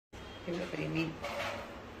இவ்வளவு பெரிய மீன்.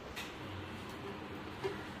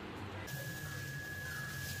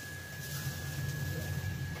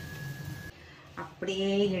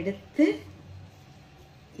 அப்படியே எடுத்து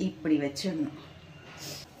இப்படி வச்சிடணும்.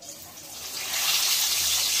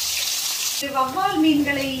 வவ்வால்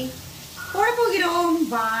மீன்களை போட போகிறோம்.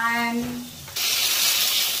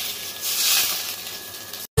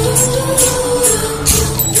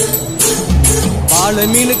 பால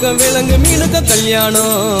மீனுக்கும் விலங்கு மீனுக்கும்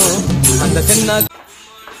கல்யாணம். அந்த சென்னா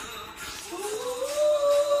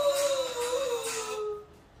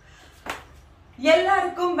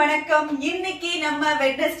எல்லாருக்கும் வணக்கம். இன்னைக்கு நம்ம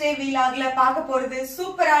வெட்னஸ்டே வீலாக்ல பார்க்க போறது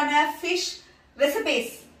சூப்பரான ஃபிஷ்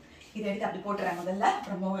ரெசிபீஸ். இதை எடுத்து அப்படி போட்டுறேன் முதல்ல,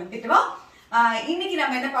 அப்புறமா எடுத்துட்டு வா. இன்னைக்கு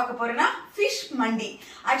நம்ம என்ன பார்க்க போறோம்னா ஃபிஷ் மண்டி.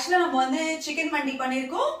 ஆக்சுவலா நம்ம வந்து சிக்கன் மண்டி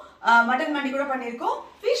பண்ணிருக்கோம், மட்டன் மண்டி கூட பண்ணிருக்கோம்.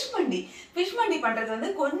 ஃபிஷ் மண்டி பண்றது வந்து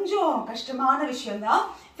கொஞ்சம் கஷ்டமான விஷயம் தான்.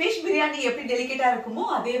 ஃபிஷ் பிரியாணி எப்படி டெலிகேட்டா இருக்குமோ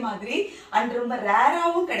அதே மாதிரி அண்ட் ரொம்ப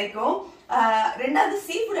ரேராவும் கிடைக்கும். ரெண்டாவது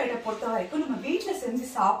சீ ஃபுட் ஐட்டம் பொறுத்த வரைக்கும் நம்ம வீட்டுல செஞ்சு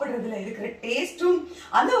சாப்பிடுறதுல இருக்கிற டேஸ்டும்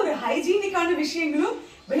அந்த ஒரு ஹைஜீனிக்கான விஷயங்களும்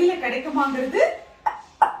வெளியில கிடைக்குமாங்கிறது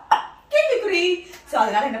கேள்விக்குறி. சோ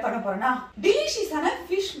அதனால என்ன பண்ண போறோம்னா டெலிஷியஸான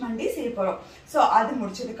ஃபிஷ் மண்டி செய்ய போறோம். சோ அது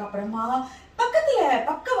முடிச்சதுக்கு அப்புறமா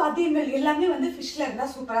பக்க வாத்தியங்கள் எல்லாமே வந்து ஃபிஷ்ல இருந்தா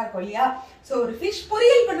சூப்பரா இருக்கும் இல்லையா? சோ ஒரு ஃபிஷ்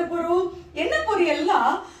பொரியல் பண்ண போறோம். என்ன பொரியல்னா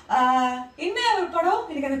என்ன ஒரு படம்,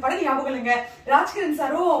 எனக்கு அந்த படம் ஞாபகம் இல்லைங்க. ராஜ்கிரண்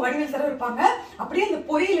சாரும் வடிவேல் சாரும் இருப்பாங்க, அப்படியே அந்த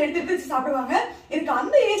பொரியல் எடுத்து வச்சு சாப்பிடுவாங்க. எனக்கு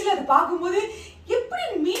அந்த ஏஜ்ல அதை பார்க்கும்போது எப்படி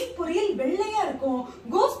மீன் பொரியல் வெள்ளையா இருக்கும்,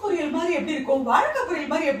 கோஸ் பொரியல் மாதிரி எப்படி இருக்கும், வாழைக்காய்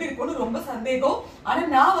பொரியல் மாதிரி எப்படி இருக்கும்னு ரொம்ப சந்தேகம். ஆனா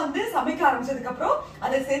நான் வந்து சமைக்க ஆரம்பிச்சதுக்கு அப்புறம்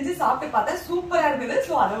அதை செஞ்சு சாப்பிட்டு பார்த்தா சூப்பரா இருந்தது.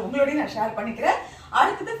 சோ அதை உங்களோடய நான் ஷேர் பண்ணிக்கிறேன்.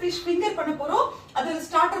 அடுத்தது ஃபிஷ் ஃபிங்கர் பண்ண போறோம். அது ஒரு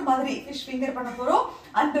ஸ்டார்டர் மாதிரி ஃபிஷ் ஃபிங்கர் பண்ண போறோம்.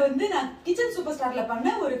 அந்த வந்து நான் கிச்சன் சூப்பர் ஸ்டார்ல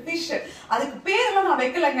பண்ண ஒரு ஃபிஷ். அதுக்கு பேரெல்லாம் நான்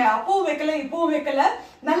வைக்கலங்க, அப்பவும் வைக்கல இப்பவும் வைக்கல.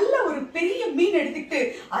 நல்ல ஒரு பெரிய மீன் எடுத்துக்கிட்டு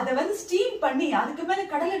அதை வந்து ஸ்டீம் பண்ணி அதுக்கு மேல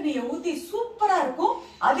கடலை எண்ணெயை ஊத்தி சூப்பரா இருக்கும்.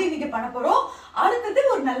 அது இன்னைக்கு பண்ண போறோம். அடுத்தது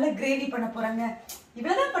ஒரு நல்ல கிரேவி பண்ண போறாங்க.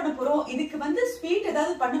 இவ்வளவுதான் பண்ண போறோம். இதுக்கு வந்து ஸ்வீட்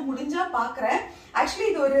ஏதாவது பண்ண முடிஞ்சா பாக்குறேன். ஆக்சுவலி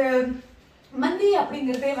இது ஒரு மந்தி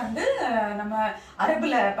அப்படிங்கறதே வந்து நம்ம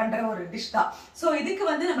அரபுல பண்ற ஒரு டிஷ் தான். சோ இதுக்கு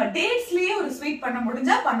வந்து நம்ம டேட்ஸ்லயே ஒரு ஸ்வீட் பண்ண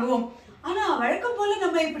முடிஞ்சா பண்ணுவோம். ஆனா வழக்கம் போல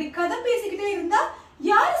நம்ம இப்படி கதை பேசிக்கிட்டே இருந்தா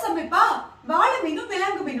யாரு சமைப்பா? வாழை மீனும்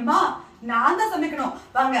விலங்கு மீனுமா? நான் தான் சமைக்கணும்.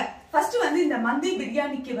 வாங்க ஃபர்ஸ்ட் வந்து இந்த மந்தி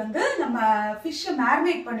பிரியாணிக்கு வந்து நம்ம ஃபிஷ்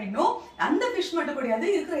மேரினேட் பண்ணிடணும். அந்த ஃபிஷ் மட்டும் கிடையாது,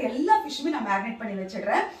 இருக்கிற எல்லா ஃபிஷ்ஷுமே நான் மேரினேட் பண்ணி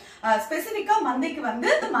வச்சிடுறேன். ஸ்பெசிபிக்கா மந்திக்கு வந்து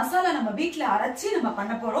மசாலா நம்ம வீட்டுல அரைச்சி நம்ம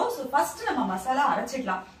பண்ண போறோம். சோ ஃபர்ஸ்ட் நம்ம மசாலா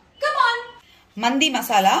அரைச்சிடலாம். Come on. மந்தி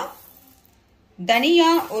மசாலா, தனியா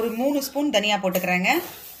ஒரு 3 ஸ்பூன் தனியா போட்டுக்கிறேங்க,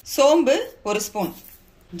 சோம்பு 1 ஸ்பூன்,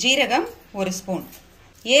 ஜீரகம் 1 ஸ்பூன்,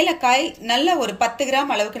 ஏலக்காய் நல்ல ஒரு 10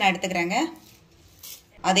 கிராம் அளவுக்கு நான் எடுத்துக்கிறேங்க.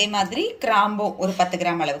 அதே மாதிரி கிராம்பு ஒரு 10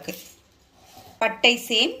 கிராம் அளவுக்கு, பட்டை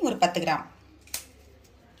சேம் ஒரு 10 கிராம்.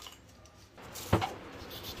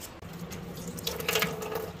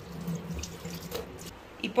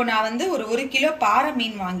 இப்போ நான் வந்து ஒரு 1 கிலோ பாறை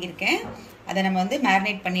மீன் வாங்கியிருக்கேன். அதை நம்ம வந்து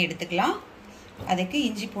மேரினேட் பண்ணி எடுத்துக்கலாம். அதுக்கு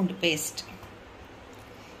இஞ்சி பூண்டு பேஸ்ட்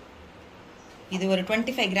இது ஒரு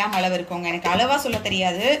 25 கிராம் அளவு இருக்குங்க. எனக்கு அளவா சொல்ல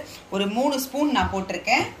தெரியாது, ஒரு 3 ஸ்பூன் நான்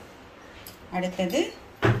போட்டிருக்கேன். அடுத்தது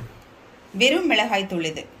வெறும் மிளகாய் தூள்,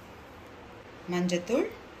 இது மஞ்சத்தூள்,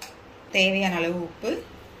 தேவையான அளவு உப்பு,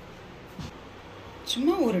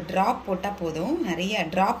 சும்மா ஒரு டிராப் போட்டால் போதும். நிறைய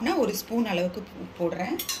டிராப்னா 1 ஸ்பூன் அளவுக்கு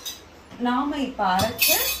போடுறேன். நாம இப்போ அரைச்ச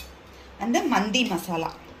அந்த மந்தி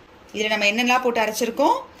மசாலா, இதில் நம்ம என்னெல்லாம் போட்டு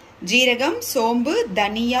அரைச்சிருக்கோம்? ஜீரகம், சோம்பு,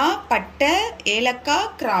 தனியா, பட்டை,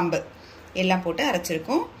 ஏலக்காய், கிராம்பு எல்லாம் போட்டு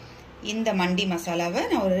அரைச்சிருக்கோம். இந்த மண்டி மசாலாவை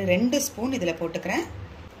நான் ஒரு 2 ஸ்பூன் இதில் போட்டுக்கிறேன்.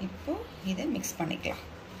 இப்போ இதை மிக்ஸ் பண்ணிக்கலாம்.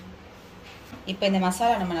 இப்போ இந்த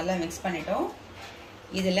மசாலா நம்ம நல்லா மிக்ஸ் பண்ணிட்டோம்.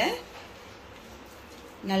 இதில்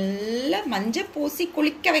நல்லா மஞ்சள் பூசி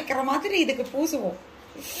குளிக்க வைக்கிற மாதிரி இதுக்கு பூசுவோம்.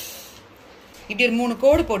 இப்படி ஒரு 3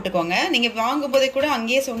 கோடு போட்டுக்கோங்க. நீங்கள் வாங்கும்போதே கூட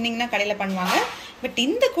அங்கேயே சொன்னீங்கன்னா கடையில் பண்ணுவாங்க. பட்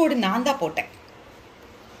இந்த கோடு நான் தான் போட்டேன்.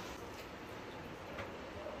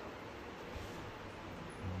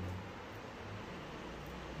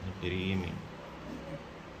 பெரிய மீன்,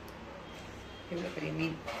 இவ்வளவு பெரிய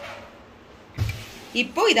மீன்.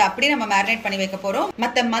 இப்போ இதை அப்படியே நம்ம மேரினேட் பண்ணி வைக்க போறோம்.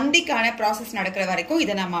 மற்ற மந்திக்கான ப்ராசஸ் நடக்கிற வரைக்கும்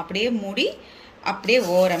இதை நம்ம அப்படியே மூடி அப்படியே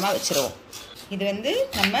ஓரமா வச்சிருவோம். இது வந்து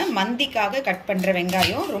நம்ம மந்திக்காக கட் பண்ற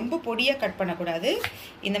வெங்காயம். ரொம்ப பொடியா கட் பண்ணக்கூடாது,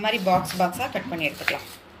 இந்த மாதிரி பாக்ஸ் பாக்ஸா கட் பண்ணி எடுத்துக்கலாம்.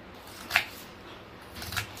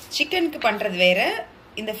 சிக்கனுக்கு பண்றது வேற,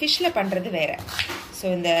 இந்த ஃபிஷ்ல பண்றது வேற. ஸோ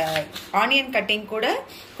இந்த ஆனியன் கட்டிங் கூட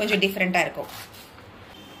கொஞ்சம் டிஃப்ரெண்டா இருக்கும்.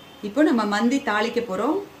 இப்போ நம்ம மந்தி தாளிக்க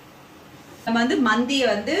போறோம். நம்ம வந்து மந்தியை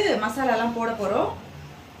வந்து மசாலாலாம் போட போறோம்.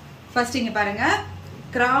 ஃபர்ஸ்ட் இங்க பாருங்க,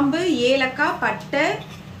 கிராம்பு, ஏலக்காய், பட்டை,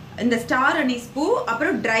 இந்த ஸ்டார் அனீஸ் பூ,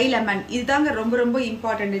 அப்புறம் ட்ரை லெமன். இதுதாங்க ரொம்ப ரொம்ப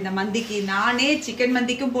இம்பார்ட்டன்ட் இந்த மந்திக்கு. நானே சிக்கன்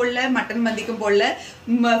மந்திக்கும் போடல, மட்டன் மந்திக்கும் போடல,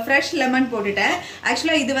 ஃப்ரெஷ் லெமன் போட்டுட்டேன்.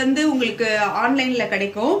 ஆக்சுவலா இது வந்து உங்களுக்கு ஆன்லைன்ல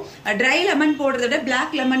கிடைக்கும். ட்ரை லெமன் போடுறத விட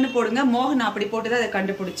பிளாக் லெமன் போடுங்க. மோகன் அப்படி போட்டுதான் அதை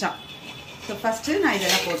கண்டுபிடிச்சான். ஸோ ஃபர்ஸ்ட் நான்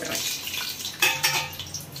இதெல்லாம் போட்டுறேன்.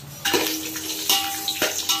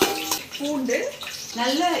 பூண்டு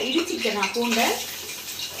நல்லா இடிச்சுக்கிட்டேன் நான் பூண்டை.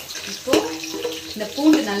 இப்போ இந்த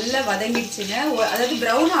பூண்டு நல்லா வதங்கிடுச்சுங்க. அதாவது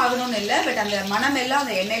ப்ரௌன் ஆகணும்னு இல்லை, பட் அந்த மணம் எல்லாம்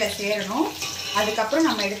அந்த எண்ணெயில சேரணும். அதுக்கப்புறம்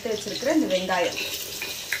நம்ம எடுத்து வச்சிருக்கிற இந்த வெங்காயம்,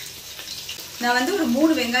 நான் வந்து ஒரு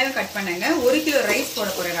 3 வெங்காயம் கட் பண்ணேங்க. 1 கிலோ ரைஸ் போட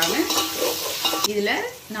போறேன் நான். இதுல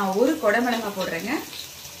நான் 1 கொடமிளகாய் போடுறேங்க.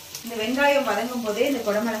 இந்த வெங்காயம் வதங்கும் போதே இந்த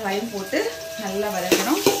கொடமிளகாயும் போட்டு நல்லா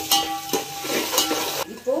வதக்கணும்.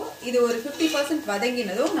 இப்போ இது ஒரு 50%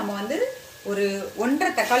 வதங்கினதும் நம்ம வந்து ஒரு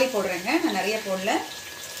 1.5 தக்காளி போடுறேங்க. நான் நிறைய போடல.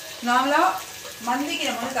 நார்மலா மந்திக்கு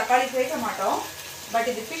நம்ம வந்து தக்காளி சேர்க்க மாட்டோம், பட்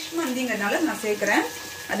இது ஃபிஷ் மந்திங்கிறதுனால நான் சேர்க்கிறேன்.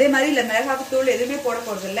 அதே மாதிரி இல்லை மிளகாய் தூள் எதுவுமே போட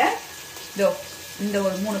போறது இல்லை. இதோ இந்த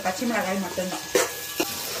ஒரு 3 பச்சை மிளகாய் மட்டும்தான்.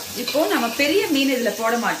 இப்போ நம்ம பெரிய மீன் இதுல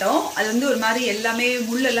போட மாட்டோம். அது வந்து ஒரு மாதிரி எல்லாமே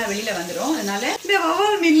முள்ளெல்லாம் வெளியில வந்துடும். அதனால இந்த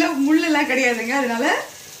வவ்வால் மீன்ல முள்ளெல்லாம் கிடையாதுங்க. அதனால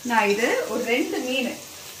நான் இது ஒரு 2 மீன்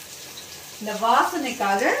இந்த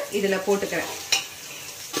வாசனைக்காக இதுல போட்டுக்கிறேன்.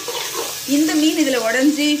 இந்த மீன் இதுல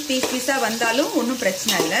உடஞ்சி பீஸா வந்தாலும் ஒன்றும்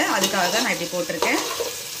பிரச்சனை இல்லை. அதுக்காக தான் நான் இப்படி போட்டிருக்கேன்.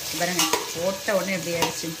 பாருங்க, போட்ட உடனே எப்படி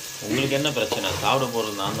ஆயிடுச்சு. உங்களுக்கு என்ன பிரச்சனை? சாப்பிட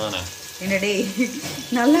போறது நான் தானே. என்னடே,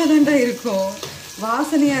 நல்லா தான்டா இருக்கும்,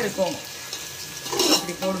 வாசனையா இருக்கும்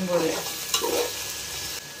அப்படி போடும்போது.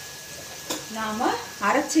 நாம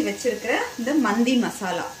அரைச்சி வச்சிருக்கிற இந்த மந்தி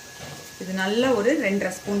மசாலா, இது நல்ல ஒரு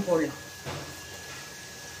 2.5 ஸ்பூன் போடலாம்.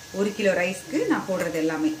 1 கிலோ ரைஸ்க்கு நான் போடுறது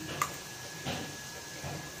எல்லாமே.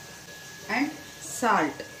 அண்ட்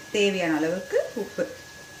சால்ட், தேவையான அளவுக்கு உப்பு.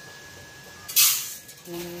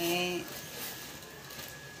 1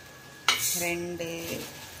 2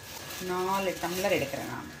 4 டம்ளர்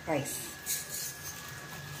எடுக்கிறேன் நான் ரைஸ்.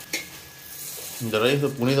 இந்த ரைஸ்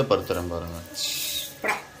புனிதப்படுத்துறேன் பாருங்க.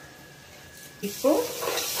 இப்போ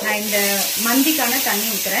நான் இந்த மந்திக்கான தண்ணி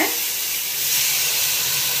ஊத்துறேன்.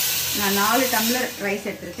 நான் 4 டம்ளர் ரைஸ்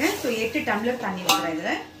எடுத்திருக்கேன். ஸோ 8 டம்ளர் தண்ணி ஊத்துறேன்.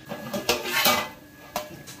 இதுல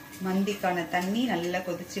மந்திக்கான தண்ணி நல்லா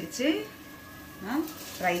கொதிச்சிருச்சு.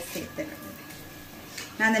 ரைஸ் சேர்த்துறேன்.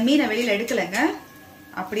 நான் அந்த மீனை வெளியில எடுக்கலைங்க,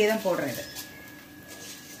 அப்படியே தான் போடுறேன் இது.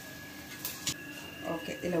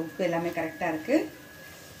 ஓகே, இதில் உப்பு எல்லாமே கரெக்டாக இருக்கு.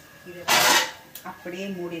 இது அப்படியே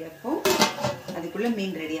மூடி வைப்போம். அதுக்குள்ள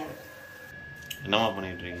மீன் ரெடி ஆகும். என்னமா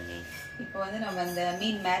பண்ணிட்டு இருக்கீங்க? இப்போ வந்து நம்ம அந்த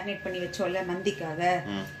மீன் மேரினேட் பண்ணி வச்சோம்ல மந்திக்காக,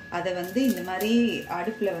 அதை வந்து இந்த மாதிரி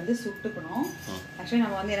அடுப்புல வந்து சுட்டுக்கணும். ஆக்சுவலி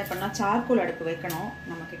நம்ம வந்து என்ன பண்ணா சார்கோல் அடுப்பு வைக்கணும்.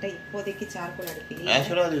 நம்ம கிட்ட இப்போதைக்கு சார்கோல் அடுப்பு இல்லை.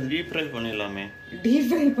 ஆக்சுவலா அது டீப் ஃப்ரை பண்ணிடலாமே. டீப்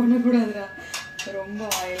ஃப்ரை பண்ணக்கூடாதுடா, ரொம்ப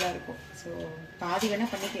ஆயிலா இருக்கும். ஸோ பாதி வேணா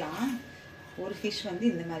பண்ணிக்கலாம். ஒரு ஃபிஷ் வந்து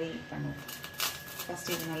இந்த மாதிரி பண்ணுவோம்.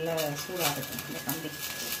 ஃபர்ஸ்ட் இது நல்லா சூடாகட்டும் இந்த கம்பி.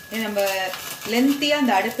 நம்ம லென்த்தியா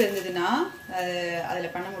அந்த அடுப்பு இருந்ததுன்னா அதுல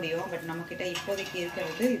பண்ண முடியும். பட் நம்ம கிட்ட இப்போதைக்கு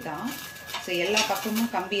இருக்கிறது இதுதான். ஸோ எல்லா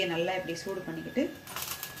பக்கமும் கம்பியை நல்லா இப்படி சூடு பண்ணிக்கிட்டு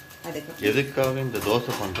அதுக்கு எதுக்காக இந்த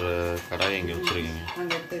தோசை பண்ற கடாயை இங்க வச்சிருக்கீங்க?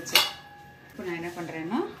 அங்கே எடுத்து வச்சு இப்போ நான் என்ன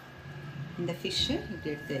பண்றேன்னா இந்த ஃபிஷ்ஷை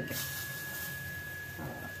இப்படி எடுத்து வைக்கிறேன்.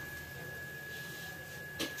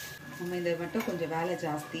 நம்ம இதை மட்டும் கொஞ்சம் வேலை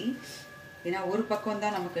ஜாஸ்தி. ஏன்னா ஒரு பக்கம்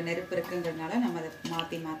தான் நமக்கு நெருப்பு இருக்குங்கிறதுனால நம்ம அதை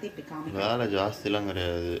மாற்றி மாற்றி இப்படி காமிக்கலாம். வேலை ஜாஸ்திலாம்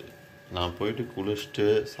கிடையாது. நான் போயிட்டு குளிச்சுட்டு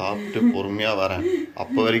சாப்பிட்டு பொறுமையாக வரேன்.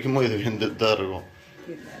 அப்போ வரைக்கும் இது வெந்துட்டு தான் இருக்கும்.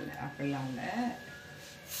 இல்லை இல்லை, அப்படிலாம் இல்லை.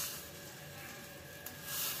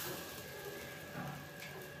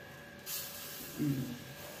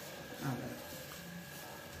 அவ்வளோ.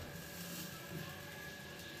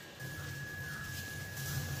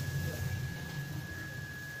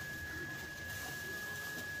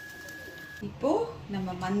 இப்போ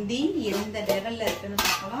நம்ம மந்தி எந்த லெவல்ல இருக்குன்னு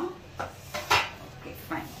பார்க்கலாம். Okay,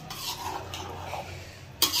 fine.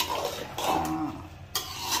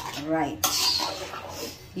 ரைட்.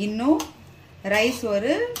 இன்னும் ரைஸ்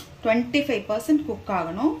ஒரு 25% குக்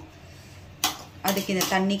ஆகணும். அதுக்கு இந்த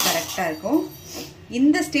தண்ணி கரெக்டாக இருக்கும்.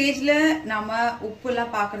 இந்த ஸ்டேஜில் நம்ம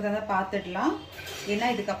உப்புலாம் பார்க்குறதா பார்த்துடலாம். ஏன்னா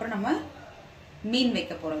இதுக்கப்புறம் நம்ம மீன்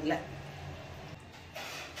வைக்க போகிறதில்ல.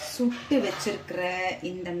 சுட்டு வச்சிருக்கிற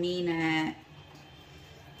இந்த மீனை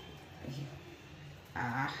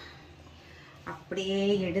அப்படியே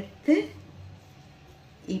எடுத்து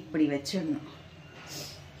இப்படி வச்சிடணும்.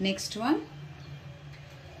 நெக்ஸ்ட் ஒன்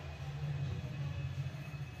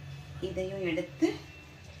இதையும் எடுத்து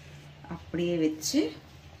அப்படியே வச்சு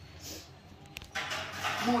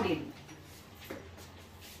மூடிடணும்.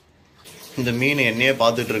 இந்த மீன் என்னையே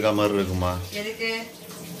பார்த்துட்டு இருக்க மாதிரி இருக்குமா? எதுக்கு?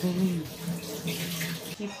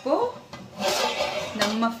 இப்போ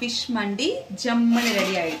நம்ம ஃபிஷ் மண்டி ஜம்முன்னு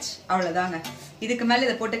ரெடி ஆயிடுச்சு. அவ்வளவுதாங்க. இதுக்கு மேல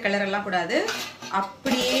இதை போட்டு கிளறலாம் கூடாது.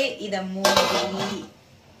 அப்படியே இதை மூடி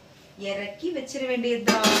இறக்கி வச்சிட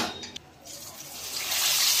வேண்டியதுதான்.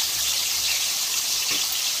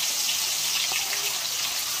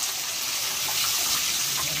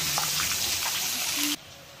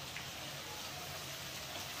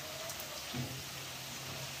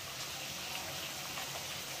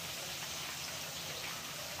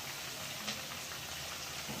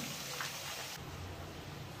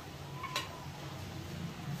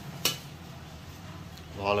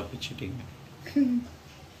 வாழை பிச்சிட்டீங்க.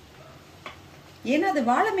 ஏன்னா அது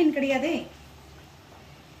வாழை மீன் கிடையாதே.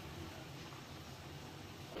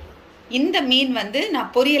 இந்த மீன் வந்து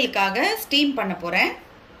நான் பொரியலுக்காக ஸ்டீம் பண்ண போறேன்.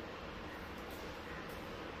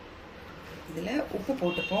 இதுல உப்பு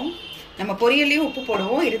போட்டுப்போம். நம்ம பொரியலையும் உப்பு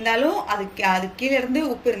போடுவோம். இருந்தாலும் அது கீழே இருந்து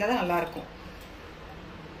உப்பு இருந்தா தான் நல்லா இருக்கும்.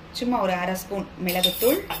 சும்மா ஒரு 1/2 ஸ்பூன்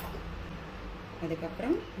மிளகுத்தூள்,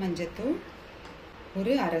 அதுக்கப்புறம் மஞ்சத்தூள்,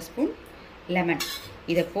 ஒரு 1/2 ஸ்பூன் லெமன்.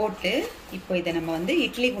 இதை போட்டு இப்போ இதை நம்ம வந்து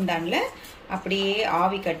இட்லி குண்டான்ல அப்படியே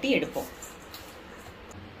ஆவி கட்டி எடுப்போம்.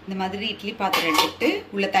 இந்த மாதிரி இட்லி பாத்திரம் எடுத்துட்டு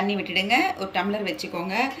உள்ள தண்ணி விட்டுடுங்க. ஒரு டம்ளர்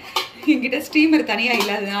வச்சுக்கோங்க. என்கிட்ட ஸ்டீமர் தனியா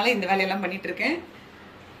இல்லாததுனால இந்த வேலையெல்லாம் பண்ணிட்டு இருக்கேன்.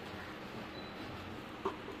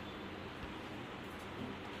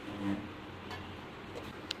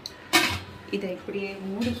 இதை இப்படியே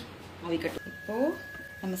மூடி ஆவி கட்டும். இப்போ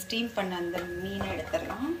நம்ம ஸ்டீம் பண்ண அந்த மீனை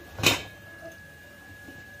எடுத்துடலாம்.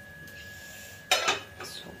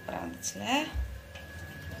 சூப்பரா இருந்துச்சுல.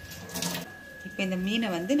 இப்போ இந்த மீனை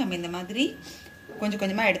வந்து நம்ம இந்த மாதிரி கொஞ்சம்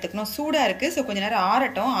கொஞ்சமா எடுத்துக்கணும். சூடா இருக்கு. ஸோ கொஞ்ச நேரம்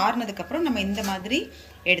ஆறட்டும். ஆறுனதுக்கு அப்புறம் நம்ம இந்த மாதிரி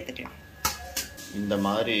எடுத்துக்கலாம். இந்த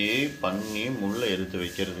மாதிரி பண்ணி முள்ளை எடுத்து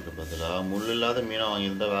வைக்கிறதுக்கு பதிலாக முள் இல்லாத மீனை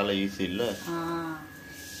வாங்கியிருந்தா வேலை ஈஸி இல்லை.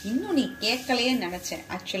 இன்னும் நீ கேட்கலையே நினைச்சேன்.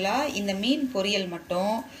 ஆக்சுவலா இந்த மீன் பொரியல்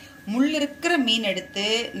மட்டும் முள் இருக்கிற மீன் எடுத்து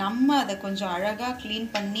நம்ம அதை கொஞ்சம் அழகா கிளீன்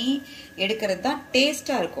பண்ணி எடுக்கிறது தான்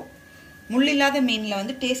டேஸ்டா இருக்கும். முள் இல்லாத மீன்ல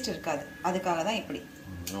வந்து டேஸ்ட் இருக்காது. அதுக்காக தான் இப்படி.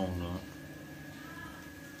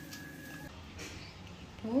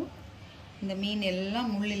 இப்போ இந்த மீன்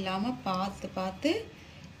எல்லாம் முள் இல்லாம பார்த்து பார்த்து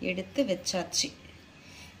எடுத்து வச்சாச்சு.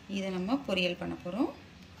 இதை நம்ம பொரியல் பண்ண போறோம்.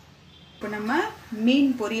 இப்போ நம்ம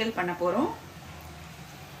மீன் பொரியல் பண்ண போறோம்.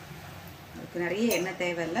 அதுக்கு நிறைய எண்ணெய்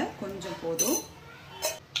தேவையில்லை, கொஞ்சம் போதும்.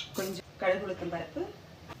 கொஞ்சம் கடுகு உளுத்தம் பருப்பு,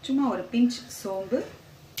 சும்மா ஒரு பிஞ்ச் சோம்பு,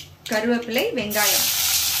 கருவேப்பிலை, வெங்காயம்.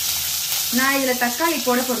 நான் இதுல தக்காளி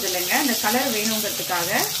போட போறது இல்லைங்க. இந்த கலர் வேணுங்கிறதுக்காக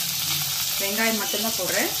வெங்காயம் மட்டும்தான்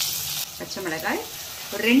போடுறேன். பச்சை மிளகாய்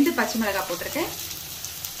ஒரு 2 பச்சை மிளகாய் போட்டிருக்கேன்.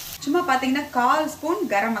 சும்மா பாத்தீங்கன்னா 1/4 ஸ்பூன்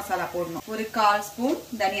கரம் மசாலா போடணும். ஒரு 1/4 ஸ்பூன்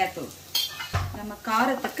தனியாத்தூள். நம்ம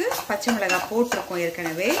காரத்துக்கு பச்சை மிளகாய் போட்டிருக்கோம்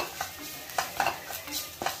ஏற்கனவே.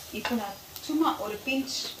 இப்போ நான் சும்மா ஒரு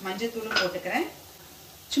பிஞ்ச் மஞ்சள் தூளும் போட்டுக்கிறேன்.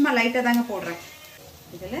 சும்மா லைட்டா தாங்க போடுறேன்.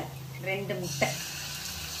 இதுல 2 முட்டை,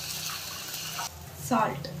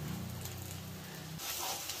 சால்ட்.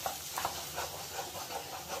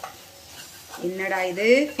 என்னடா இது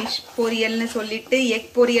ஃபிஷ் பொரியல்னு சொல்லிட்டு எக்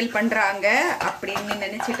பொரியல் பண்றாங்க அப்படின்னு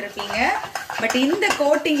நினைச்சிட்டு இருப்பீங்க. பட் இந்த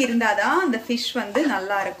கோட்டிங் இருந்தாதான் அந்த ஃபிஷ் வந்து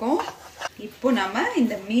நல்லா இருக்கும். இப்போ நம்ம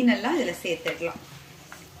இந்த மீனெல்லாம் இதுல சேர்த்துடலாம்.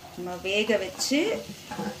 நம்ம வேக வச்சு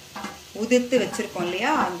உதிர்த்து வச்சிருக்கோம்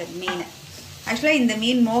இல்லையா அந்த மீனை. ஆக்சுவலா இந்த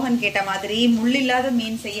மீன் மோகன் கேட்ட மாதிரி முள் இல்லாத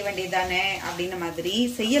மீன் செய்ய வேண்டியதானே அப்படின்ன மாதிரி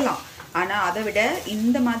செய்யலாம். ஆனா அதை விட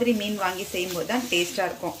இந்த மாதிரி மீன் வாங்கி செய்யும்போது தான் டேஸ்டா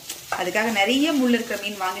இருக்கும். அதுக்காக நிறைய முள் இருக்கிற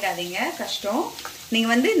மீன் வாங்கிடாதீங்க, கஷ்டம். நீங்க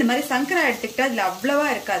வந்து இந்த மாதிரி சங்கரா எடுத்துக்கிட்டா இதுல அவ்வளவா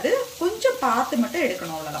இருக்காது. கொஞ்சம் பார்த்து மட்டும்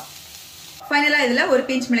எடுக்கணும், அவ்வளவுதான். ஃபைனலா இதுல ஒரு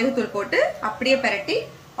பிஞ்ச் மிளகுத்தூள் போட்டு அப்படியே பரட்டி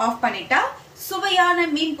ஆஃப் பண்ணிட்டா சுவையான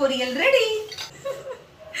மீன் பொரியல் ரெடி.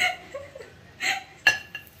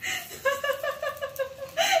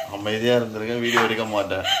 அமைதியா இருந்திருக்கேன், வீடியோ எடுக்க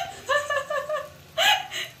மாட்டேன்.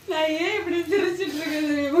 நான் ஏன் இப்படி சிரிச்சிட்டு இருக்கேன்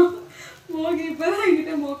தெரியுமா? மோகி இப்பதான்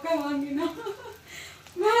என்கிட்ட மொக்க வாங்கினா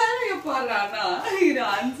வேலைய பாருனா. இது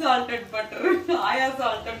அன்சால்டட் பட்டர், ஆயா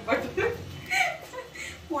சால்டட் பட்டர்.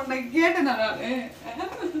 உன்னை கேட்டேன் நானு.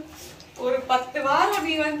 ஒரு 10 வாரம்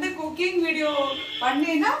நீ வந்து குக்கிங் வீடியோ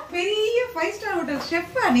பண்ணீனா பெரிய 5 ஸ்டார் ஹோட்டல்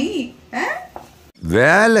ஷெஃப்பா நீ?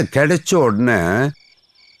 வேலை கிடைச்ச உடனே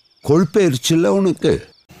கொழுப்பேறிச்சுல உனக்கு.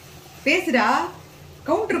 பேசுடா,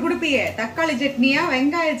 கவுண்டர் குடுப்பியே. தக்காளி சட்னியா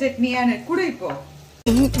வெங்காய சட்னியான்னு குடு. இப்போ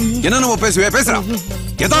என்ன நம்ம பேசுறா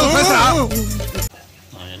ஏதாவது பேசுறா.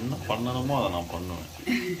 நான் என்ன பண்ணணுமோ அதை நான்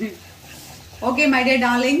பண்ணுவேன். ஓகே மை டியர்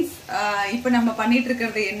டார்லிங்ஸ், இப்போ நம்ம பண்ணிட்டு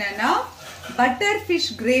இருக்கிறது என்னன்னா பட்டர்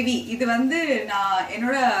ஃபிஷ் கிரேவி. இது வந்து நான்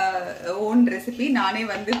என்னோட ஓன் ரெசிபி. நானே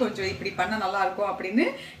வந்து கொஞ்சம் இப்படி பண்ண நல்லா இருக்கும் அப்படின்னு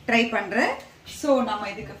ட்ரை பண்றேன். ஸோ நம்ம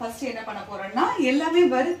இதுக்கு ஃபர்ஸ்ட் என்ன பண்ண போறோம்னா எல்லாமே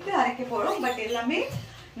வறுத்து அரைக்க போறோம். பட் எல்லாமே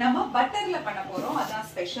நம்ம பட்டர்ல பண்ண போறோம், அதான்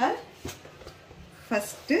ஸ்பெஷல்.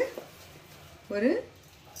 ஃபர்ஸ்ட் ஒரு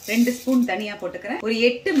 2 ஸ்பூன் தனியா போட்டுக்கிறேன். ஒரு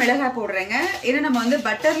 8 மிளகாய் போடுறேங்க. ஏன்னா நம்ம வந்து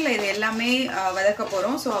பட்டர்ல இது எல்லாமே வதக்க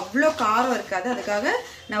போறோம். ஸோ அவ்வளோ காரம் இருக்காது. அதுக்காக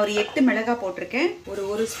நான் ஒரு 8 மிளகாய் போட்டிருக்கேன்.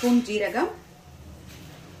 ஒரு ஸ்பூன் ஜீரகம்,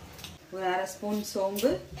 ஒரு அரை ஸ்பூன்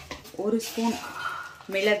சோம்பு, 1 ஸ்பூன்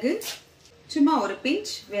மிளகு, சும்மா ஒரு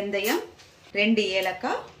பிஞ்ச் வெந்தயம், 2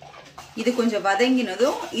 ஏலக்காய். இது கொஞ்சம்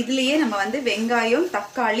வதங்கினதும் இதுலயே நம்ம வந்து வெங்காயம்,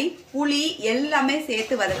 தக்காளி, புளி எல்லாமே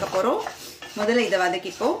சேர்த்து வதக்க போறோம். முதல்ல இதை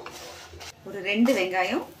வதக்கிப்போம். ஒரு 2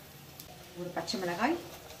 வெங்காயம், ஒரு பச்சை மிளகாய்.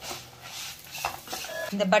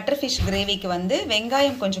 இந்த பட்டர் ஃபிஷ் கிரேவிக்கு வந்து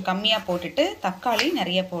வெங்காயம் கொஞ்சம் கம்மியா போட்டுட்டு தக்காளி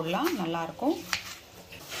நிறைய போடலாம், நல்லா இருக்கும்.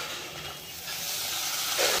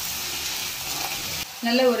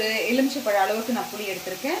 நல்ல ஒரு எலுமிச்சைப்பழ அளவுக்கு நான் புளி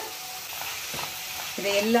எடுத்திருக்கேன்.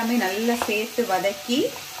 இதை எல்லாமே நல்லா சேர்த்து வதக்கி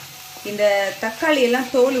இந்த தக்காளி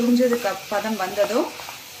எல்லாம் தோல் உறிஞ்சதுக்கு பதம் வந்ததும்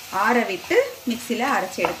ஆற விட்டு மிக்சியில்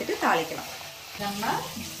அரைச்சி எடுத்துட்டு தாளிக்கலாம். நம்ம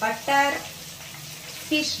பட்டர்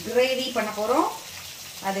ஃபிஷ் கிரேவி பண்ண போகிறோம்.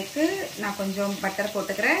 அதுக்கு நான் கொஞ்சம் பட்டர்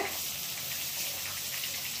போட்டுக்கிறேன்.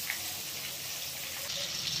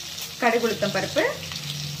 கடுகு உளுத்தம் பருப்பு,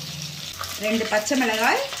 2 பச்சை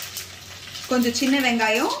மிளகாய், கொஞ்சம் சின்ன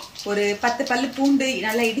வெங்காயம், ஒரு 10 பல்லு பூண்டு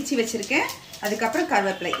நல்லா இடிச்சு வச்சிருக்கேன். அதுக்கப்புறம்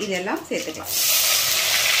கருவேப்பிலை, இதெல்லாம் சேர்த்துக்கலாம்.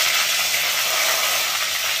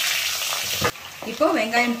 இப்போ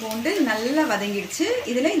வெங்காயம் பூண்டு நல்லா வதங்கிடுச்சு.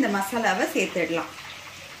 இதுல இந்த மசாலாவை சேர்த்துடலாம்.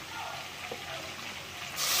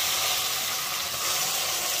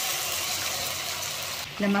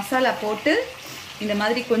 இந்த மசாலா போட்டு இந்த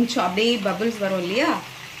மாதிரி கொஞ்சம் அப்படியே பபிள்ஸ் வரும் இல்லையா,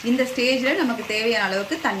 இந்த ஸ்டேஜ்ல நமக்கு தேவையான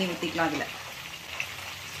அளவுக்கு தண்ணி ஊற்றிக்கலாம். அதுல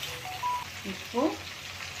இப்போ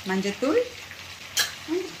மஞ்சத்தூள்,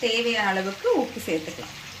 தேவையான அளவுக்கு உப்பு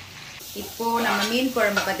சேர்த்துக்கலாம். இப்போ நம்ம மீன்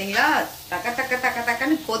குழம்பு பார்த்தீங்களா, தக்க தக்க தக்க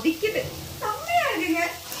டக்குன்னு கொதிக்குது. செம்மையா இருக்குங்க,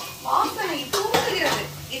 வாசனை தூங்குகிறது.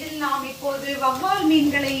 இதில் நாம் இப்போது வவ்வால்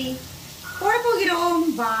மீன்களை போட போகிறோம்.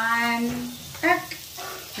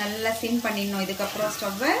 நல்லா சிம் பண்ணிடணும். இதுக்கப்புறம்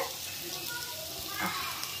ஸ்டவ்வை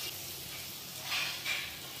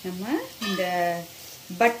நம்ம இந்த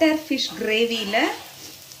பட்டர் ஃபிஷ் கிரேவியில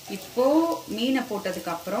இப்போ மீனை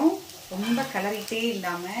போட்டதுக்கு அப்புறம் ரொம்ப கலரிட்டே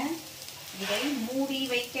இல்லாம இதை மூடி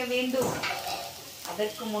வைக்க வேண்டும்.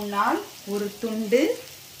 அதற்கு முன்னால் ஒரு துண்டு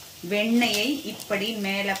வெண்ணெயை இப்படி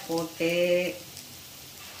மேலே போட்டு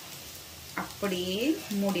அப்படியே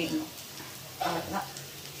மூடிடணும். அவ்வளவுதான்.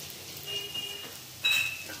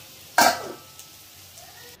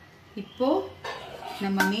 இப்போ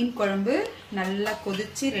நம்ம மீன் குழம்பு நல்லா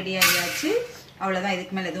கொதிச்சு ரெடி ஆகியாச்சு. அவ்வளோதான்,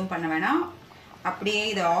 இதுக்கு மேலே எதுவும் பண்ண வேணாம். அப்படியே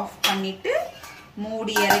இதை ஆஃப் பண்ணிட்டு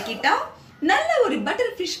மூடி இறக்கிட்டா நல்ல ஒரு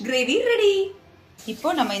பட்டர் ஃபிஷ் கிரேவி ரெடி. இப்போ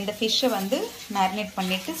நம்ம இந்த ஃபிஷ்ஷை வந்து மேரினேட்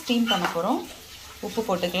பண்ணிட்டு ஸ்டீம் பண்ண போகிறோம். உப்பு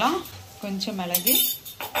போட்டுக்கலாம், கொஞ்சம் மிளகு,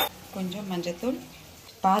 கொஞ்சம் மஞ்சத்தூள்,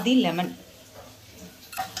 பாதி லெமன்.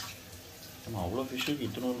 அவ்வளோ ஃபிஷ்ஷுக்கு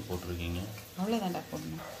இத்தனை போட்டிருக்கீங்க? அவ்வளோதான்டா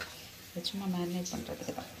போடணும். சும்மா மேரினேட்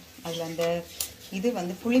பண்ணுறதுக்கு தான். அதில் அந்த இது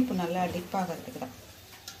வந்து புளிப்பு நல்லா டிப் ஆகிறதுக்கு தான்.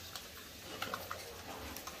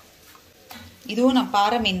 இதுவும் நான்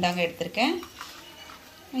பாறை மீன் தாங்க எடுத்திருக்கேன்.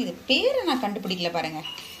 இது பேரை நான் கண்டுபிடிக்கல பாருங்க.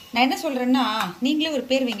 நான் என்ன சொல்றேன்னா, நீங்களே ஒரு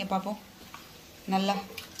பேர் வைங்க பார்ப்போம். நல்லா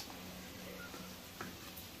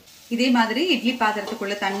இதே மாதிரி இட்லி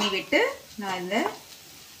பாத்திரத்துக்குள்ள தண்ணி விட்டு நான் இந்த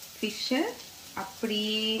ஃபிஷ்ஷை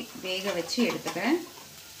அப்படியே வேக வச்சு எடுத்துக்கிறேன்.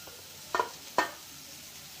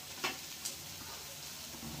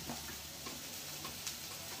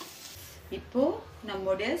 இப்போ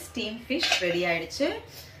நம்மளுடைய ஸ்டீம் ஃபிஷ் ரெடி ஆயிடுச்சு.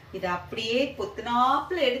 இதை அப்படியே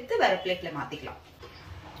பொத்துனாப்புல எடுத்து வேற பிளேட்ல மாத்திக்கலாம்.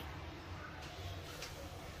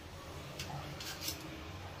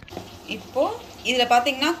 இப்போ இதுல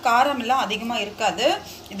பாத்தீங்கன்னா காரம் எல்லாம் அதிகமா இருக்காது.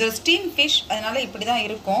 இது ஒரு ஸ்டீம் ஃபிஷ், அதனால இப்படிதான்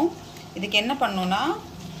இருக்கும். இதுக்கு என்ன பண்ணணும்னா,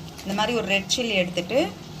 இந்த மாதிரி ஒரு ரெட் சில்லி எடுத்துட்டு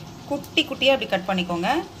குட்டி குட்டியா அப்படி கட் பண்ணிக்கோங்க.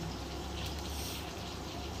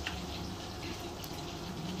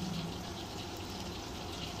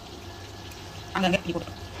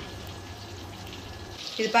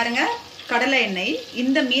 இது பாருங்க, கடலை எண்ணெய்.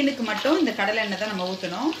 இந்த மீனுக்கு மட்டும் இந்த கடலை எண்ணெய் தான் நம்ம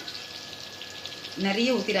ஊற்றணும்.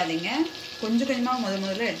 நிறைய ஊற்றிடாதீங்க, கொஞ்சம் கொஞ்சமாக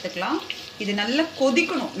முதல்ல எடுத்துக்கலாம். இது நல்லா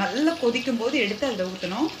கொதிக்கணும். நல்லா கொதிக்கும் போது எடுத்து அதில்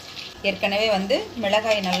ஊற்றணும். ஏற்கனவே வந்து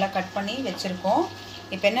மிளகாய் நல்லா கட் பண்ணி வச்சுருக்கோம்.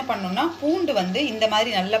 இப்போ என்ன பண்ணணும்னா, பூண்டு வந்து இந்த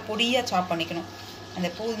மாதிரி நல்லா பொடியாக சாப் பண்ணிக்கணும். அந்த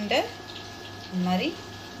பூண்டை இந்த மாதிரி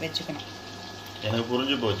வச்சுக்கணும். எனக்கு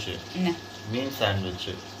புரிஞ்சு போச்சு. என்ன மீன் சாண்ட்விச்.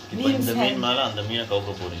 இப்போ இந்த மீன் மேலே அந்த மீனை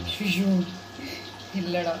கவுக்க போறீங்க? ஐயோ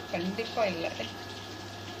இல்லைடா, கண்டிப்பாக இல்லை.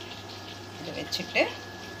 இதை வச்சுட்டு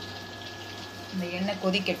இந்த எண்ணெய்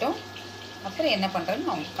கொதிக்கட்டும். அப்புறம் என்ன பண்ணுறதுன்னு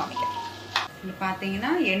நான் உங்களுக்கு காமிக்கிறேன். இது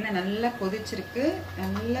பார்த்தீங்கன்னா எண்ணெய் நல்லா கொதிச்சிருக்கு,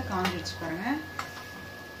 நல்லா காஞ்சிடுச்சு பாருங்க.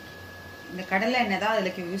 இந்த கடலை எண்ணெய் தான்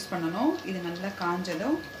அதுக்கு யூஸ் பண்ணணும். இது நல்லா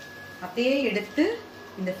காஞ்சதும் அப்படியே எடுத்து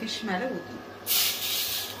இந்த ஃபிஷ் மேலே ஊற்றணும்.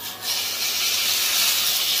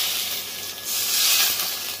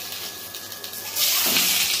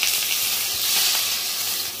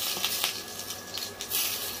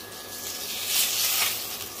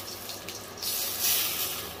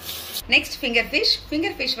 நெக்ஸ்ட்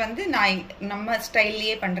ஃபிங்கர் ஃபிஷ் வந்து நான் நம்ம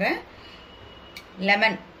ஸ்டைல்லையே பண்ணுறேன்.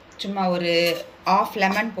 லெமன் சும்மா ஒரு ஆஃப்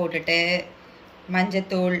லெமன் போட்டுட்டு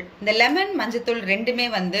மஞ்சத்தூள், இந்த லெமன் மஞ்சத்தூள் ரெண்டுமே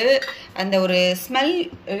வந்து அந்த ஒரு ஸ்மெல்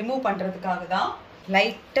ரிமூவ் பண்ணுறதுக்காக தான்.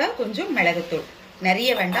 லைட்டாக கொஞ்சம் மிளகுத்தூள், நிறைய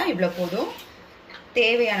வேண்டாம், இவ்வளோ போதும்.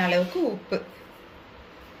 தேவையான அளவுக்கு உப்பு,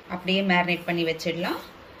 அப்படியே மேரினேட் பண்ணி வச்சிடலாம்.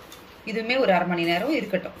 இதுவுமே ஒரு 1/2 மணி நேரம்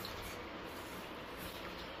இருக்கட்டும்.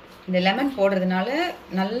 இந்த லெமன் போடுறதுனால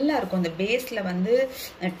நல்லா இருக்கும். இந்த பேஸில் வந்து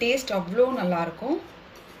டேஸ்ட் அவ்வளோ நல்லாயிருக்கும்.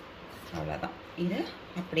 அவ்வளோதான், இது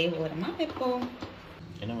அப்படியே ஓரமாக வைப்போம்.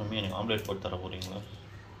 என்ன மம்மி எனக்கு ஆம்லேட் போட்டு தர போகிறீங்களா?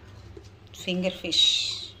 ஃபிங்கர் ஃபிஷ்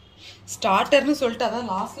ஸ்டார்டர்னு சொல்லிட்டு அதான்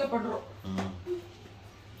லாஸ்ட்டில் பண்ணுறோம்.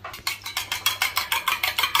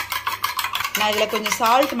 நான் இதில் கொஞ்சம்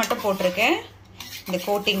சால்ட் மட்டும் போட்டிருக்கேன் இந்த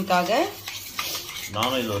கோட்டிங்காக.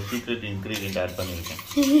 நானும் இதில் ஒரு சீக்ரெட் இன்க்ரீடியன்ட் ஆட் பண்ணியிருக்கேன்.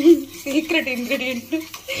 சீக்ரெட் இன்க்ரீடியன்ட்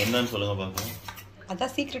என்னன்னு சொல்லுங்க பார்க்கலாம்.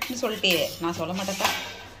 அதான் சீக்ரெட்னு சொல்லிட்டே, நான் சொல்ல மாட்டேன்.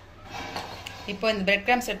 இப்போ இந்த பிரெட்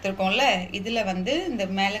கிராம்ஸ் எடுத்துருக்கோம்ல, இதில் வந்து இந்த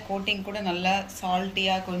மேலே கோட்டிங் கூட நல்லா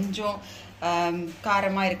சால்ட்டியாக கொஞ்சம்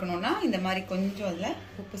காரமாக இருக்கணும்னா இந்த மாதிரி கொஞ்சம் அதில்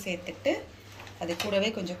உப்பு சேர்த்துட்டு அது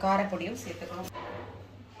கூடவே கொஞ்சம் காரப்பொடியும் சேர்த்துக்கணும்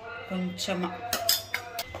கொஞ்சமாக.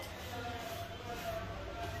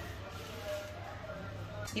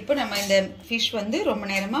 இப்போ நம்ம இந்த ஃபிஷ் வந்து ரொம்ப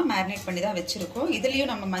நேரமாக மேரினேட் பண்ணி தான் வச்சுருக்கோம்.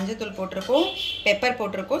 இதுலேயும் நம்ம மஞ்சத்தூள் போட்டிருக்கோம், பெப்பர்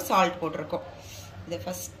போட்டிருக்கோம், சால்ட் போட்டிருக்கோம். இதை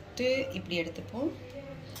ஃபஸ்ட்டு இப்படி எடுத்துப்போம்,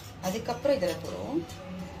 அதுக்கப்புறம் இதில் போடுவோம்,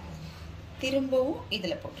 திரும்பவும்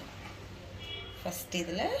இதில் போட்டுருவோம். ஃபஸ்ட்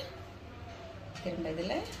இதில், திரும்ப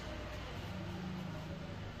இதில்.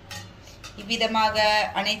 இவ்விதமாக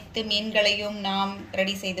அனைத்து மீன்களையும் நாம்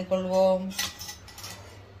ரெடி செய்து கொள்வோம்.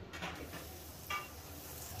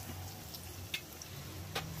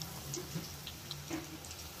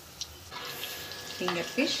 Finger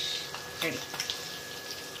fish ready.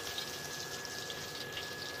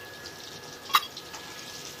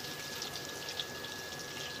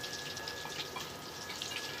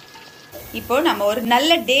 இப்போ நம்ம ஒரு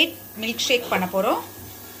நல்ல டேட் மில்க் ஷேக் பண்ண போறோம்.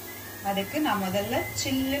 அதுக்கு நான் முதல்ல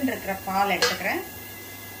சில்லுன்னு இருக்கிற பால் எடுத்துக்கிறேன்.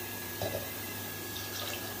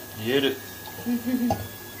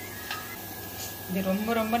 இது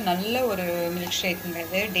ரொம்ப ரொம்ப நல்ல ஒரு மில்க் ஷேக்குங்க.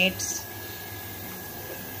 இது டேட்ஸ்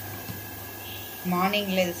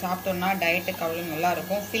மார்னிங்கில் இது சாப்பிட்டோம்னா டயட்டுக்கு அவ்வளோ நல்லா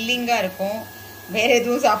இருக்கும், ஃபில்லிங்காக இருக்கும். வேறு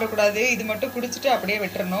எதுவும் சாப்பிடக்கூடாது, இது மட்டும் குடிச்சிட்டு அப்படியே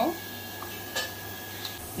விட்டுறணும்.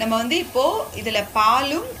 நம்ம வந்து இப்போது இதில்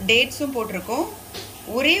பாலும் டேட்ஸும் போட்டிருக்கோம்.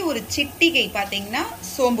 ஒரே ஒரு சிட்டிகை பார்த்தீங்கன்னா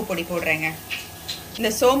சோம்பு பொடி போடுறேங்க.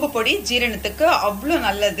 இந்த சோம்பு பொடி ஜீரணத்துக்கு அவ்வளோ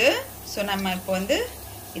நல்லது. ஸோ நம்ம இப்போ வந்து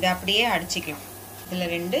இதை அப்படியே அடிச்சிக்கலாம்.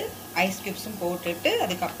 இதில் 2 ஐஸ் கியூப்ஸும் போட்டுட்டு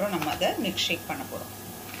அதுக்கப்புறம் நம்ம அதை மில்க் ஷேக் பண்ண போகிறோம்.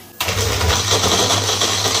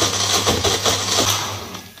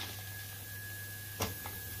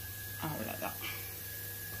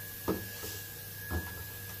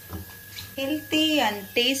 Healthy and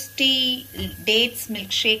tasty dates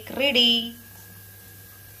milkshake ready.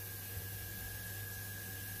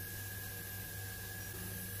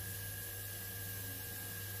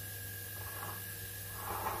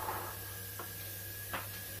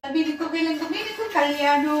 மீனுக்கு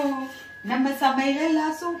கல்யாணம், நம்ம சமையல்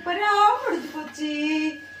எல்லாம் சூப்பரா முடிஞ்சு போச்சு.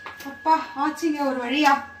 அப்பா ஆச்சுங்க ஒரு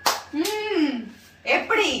வழியா.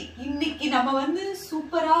 எப்படி இன்னைக்கு நம்ம வந்து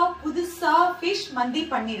சூப்பரா புதுசா ஃபிஷ் மந்தி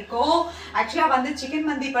பண்ணிருக்கோம். ஆக்சுவலா வந்து சிக்கன்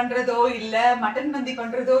மந்தி பண்றதோ இல்ல மட்டன் மந்தி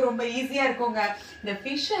பண்றதோ ரொம்ப ஈஸியா இருக்குங்க. இந்த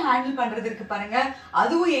ஃபிஷ் ஹேண்டில் பண்றதுக்கு பாருங்க,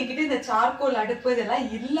 அதுவும் என்கிட்ட இந்த சார்கோல் அடுப்பு இதெல்லாம்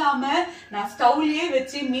இல்லாம நான் ஸ்டவ்லயே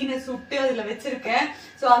வச்சு மீனை சுட்டு அதுல வச்சிருக்கேன்.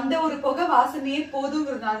 சோ அந்த ஒரு புகை வாசனையே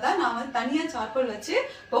போதுங்கிறதுனால தான் நான் வந்து தனியா சார்கோல் வச்சு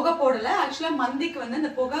புகை போடல. ஆக்சுவலா மந்திக்கு வந்து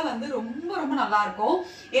அந்த புகை வந்து ரொம்ப ரொம்ப நல்லா இருக்கும்.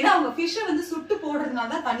 ஏன்னா அவங்க ஃபிஷ்ஷை வந்து சுட்டு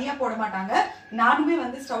போடுறதுனால தான் தனியா போட மாட்டாங்க. நானுமே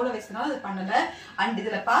வந்து ஸ்டவ்ல வச்சதுனால அது பண்ணல. அண்ட்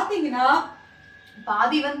இதுல பாத்தீங்கன்னா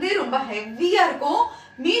பாதி வந்து ரொம்ப ஹெவியா இருக்கும்,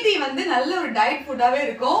 மீதி வந்து நல்ல ஒரு டயட் ஃபுட்டாவே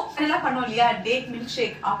இருக்கும். எல்லாம் பண்ணோம் இல்லையா டேட் மில்க்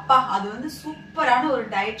ஷேக், அப்பா அது வந்து சூப்பரான ஒரு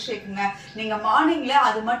டயட் ஷேக்குங்க. நீங்க மார்னிங்ல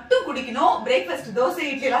அது மட்டும் குடிக்கணும். பிரேக்ஃபாஸ்ட் தோசை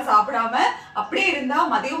இட்லி எல்லாம் சாப்பிடாம அப்படியே இருந்தா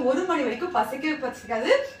மதியம் 1 மணி வரைக்கும்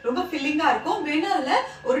பசிக்காது, ரொம்ப ஃபில்லிங்கா இருக்கும். வேணா அதுல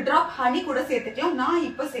ஒரு டிராப் ஹனி கூட சேர்த்துக்கலாம், நான்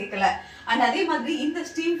இப்ப சேர்க்கல. அண்ட் அதே மாதிரி இந்த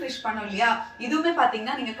ஸ்டீம் ஃபிஷ் பண்ணோம் இல்லையா, இதுவுமே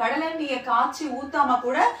பாத்தீங்கன்னா நீங்க கடலை நீங்க காய்ச்சி ஊத்தாம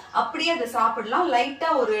கூட அப்படியே அதை சாப்பிடலாம். லைட்டா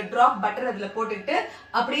ஒரு டிராப் பட்டர் அதுல போட்டுட்டு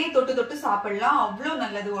அப்படியே தொட்டு தொட்டு சாப்பிடலாம், அவ்வளவு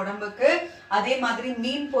நல்லது உடம்புக்கு. அதே மாதிரி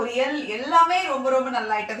மீன் பொரியல் எல்லாமே ரொம்ப ரொம்ப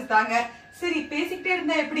நல்ல ஐட்டம்ஸ் தாங்க. சரி பேசிக்கிட்டே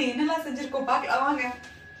இருந்தா எப்படி என்னெல்லாம் செஞ்சிருக்கோம் பார்க்கலாம் வாங்க.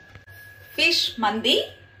 ஃபிஷ் மந்தி,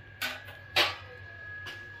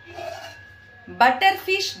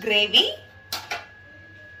 பட்டர்ஃபிஷ் gravy,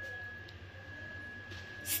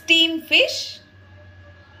 steam fish,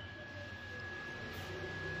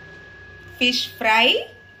 fish fry,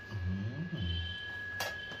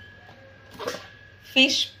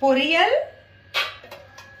 fish பொரியல்,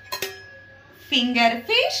 finger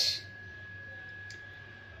fish,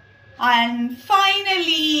 and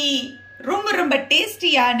finally ரொம்ப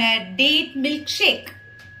டேஸ்டியான டேட் மில்க் ஷேக்.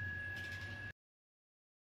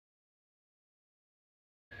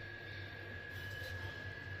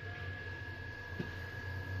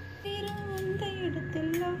 அந்த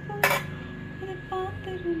இடத்துல அதை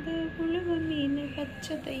பார்த்திருந்த உழுவ மீன்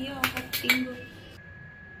பச்சதையா அப்படிங்க.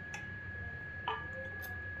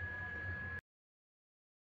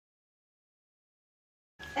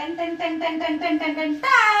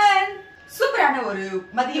 சூப்பரான ஒரு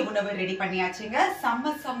மதிய உணவு ரெடி பண்ணியாச்சுங்க.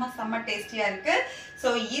 செம்ம செம்ம செம்ம டேஸ்டியா இருக்கு. சோ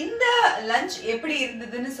இந்த லஞ்ச் எப்படி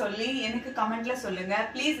இருந்ததுன்னு சொல்லி எனக்கு கமெண்ட்ல சொல்லுங்க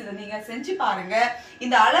ப்ளீஸ். இதை நீங்க செஞ்சு பாருங்க.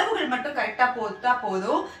 இந்த அளவுகள் மட்டும் கரெக்டா போட்டா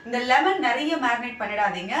போதும். இந்த லெமன் நிறைய மேரினேட்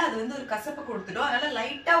பண்ணிடாதீங்க, அது வந்து ஒரு கசப்பு கொடுத்துடும். அதனால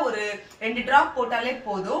லைட்டா ஒரு 2 டிராப் போட்டாலே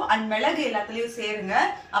போதும். அண்ட் மிளகு எல்லாத்துலயும் சேருங்க.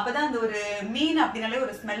 அப்பதான் அந்த ஒரு மீன் அப்படின்னாலே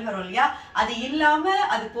ஒரு ஸ்மெல் வரும் இல்லையா, அது இல்லாம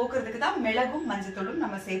அது போக்குறதுக்கு தான் மிளகும் மஞ்சத்தூளும்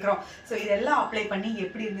நம்ம சேர்க்கிறோம். சோ இதெல்லாம் அப்ளை பண்ணி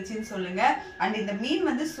எப்படி இருந்துச்சுன்னு சொல்லுங்க. அண்ட் இந்த மீன்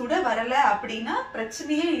வந்து சுட வரல அப்படின்னா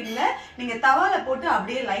பிரச்சனையே இல்லை, நீங்க தவால போட்டு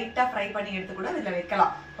அப்படியே லைட்டா ஃப்ரை பண்ணி எடுத்து கூட இதுல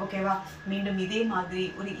வைக்கலாம். ஓகேவா? மீண்டும் இதே மாதிரி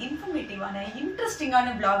ஒரு இன்ஃபர்மேட்டிவான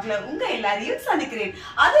இன்ட்ரெஸ்டிங்கான vlogல உங்க எல்லாரையும் சந்திக்கிறேன்.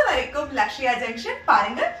 அது வரைக்கும் லக்ஷ்யா ஜங்ஷன்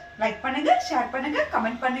பாருங்க, லைக் பண்ணுங்க, ஷேர் பண்ணுங்க,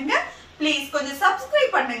 கமெண்ட் பண்ணுங்க, ப்ளீஸ் கொஞ்சம்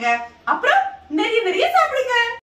சப்ஸ்கிரைப் பண்ணுங்க, அப்புறம் நிறைய சாப்பிடுங்க.